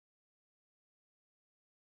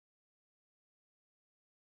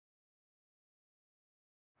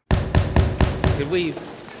Could we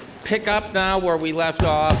pick up now where we left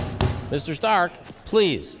off? Mr. Stark,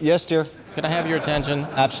 please. Yes, dear. Could I have your attention?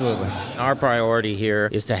 Absolutely. Our priority here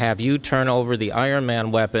is to have you turn over the Iron Man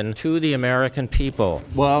weapon to the American people.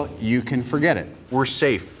 Well, you can forget it. We're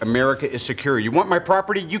safe. America is secure. You want my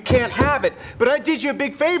property? You can't have it. But I did you a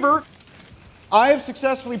big favor. I have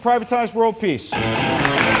successfully privatized world peace. We're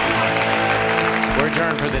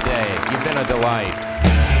adjourned for the day. You've been a delight.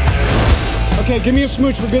 Okay, give me a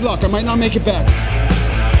smooch for good luck. I might not make it back.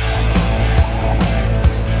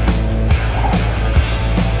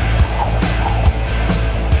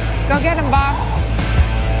 Go get him, boss.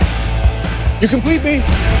 You complete me.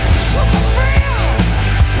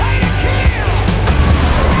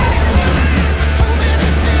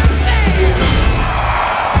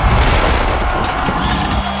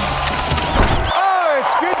 Oh,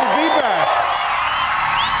 it's good to be back.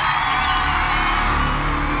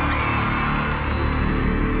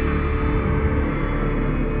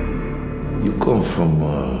 You come from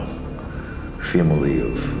a family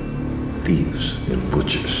of thieves and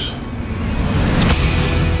butchers.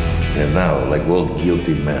 And now, like all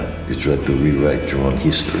guilty men, you try to rewrite your own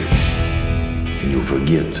history. And you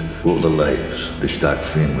forget all the lives the Stark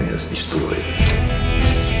family has destroyed.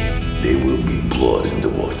 There will be blood in the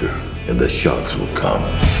water, and the sharks will come.